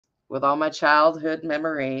with all my childhood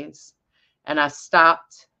memories, and I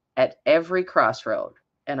stopped at every crossroad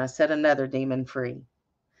and I set another demon free.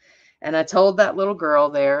 And I told that little girl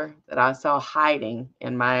there that I saw hiding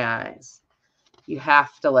in my eyes, you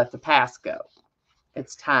have to let the past go.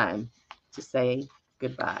 It's time to say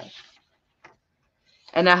goodbye.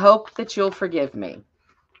 And I hope that you'll forgive me,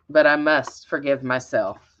 but I must forgive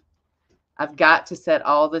myself. I've got to set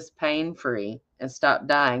all this pain free and stop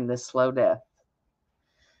dying this slow death.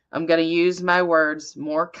 I'm going to use my words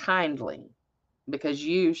more kindly because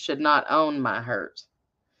you should not own my hurt.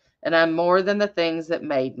 And I'm more than the things that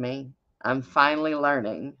made me. I'm finally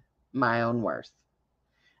learning my own worth.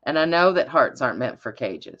 And I know that hearts aren't meant for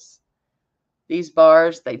cages. These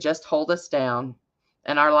bars, they just hold us down,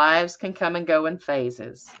 and our lives can come and go in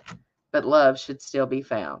phases, but love should still be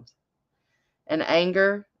found. And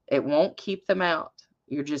anger, it won't keep them out.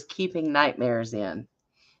 You're just keeping nightmares in.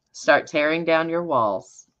 Start tearing down your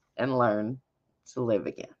walls and learn to live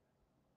again.